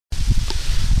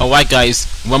Alright guys,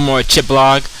 one more chip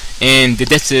blog, and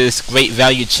this is great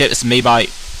value chips made by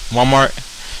Walmart,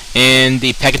 and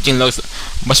the packaging looks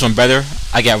much more better.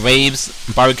 I got Raves,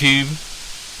 barbecue,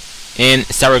 and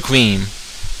sour cream,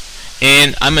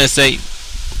 and I'm gonna say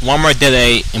Walmart did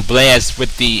a blast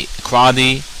with the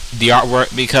quality, the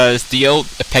artwork, because the old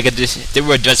packages, they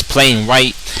were just plain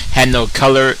white, had no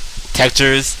color,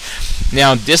 textures.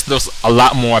 Now this looks a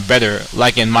lot more better,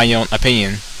 like in my own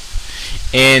opinion.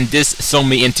 And this sold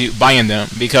me into buying them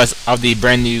because of the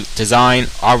brand new design,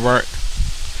 artwork.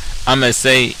 I'm gonna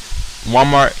say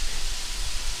Walmart,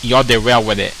 y'all did well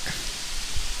with it.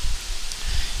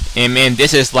 And man,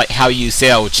 this is like how you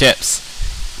sell chips,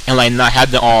 and like not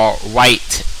have them all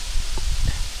white.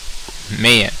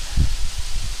 Man,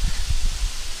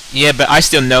 yeah, but I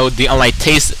still know the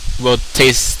taste will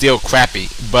taste still crappy,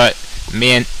 but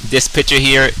man, this picture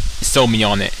here sold me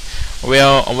on it.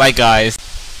 Well, alright guys,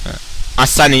 I'm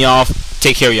signing off.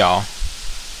 Take care, y'all.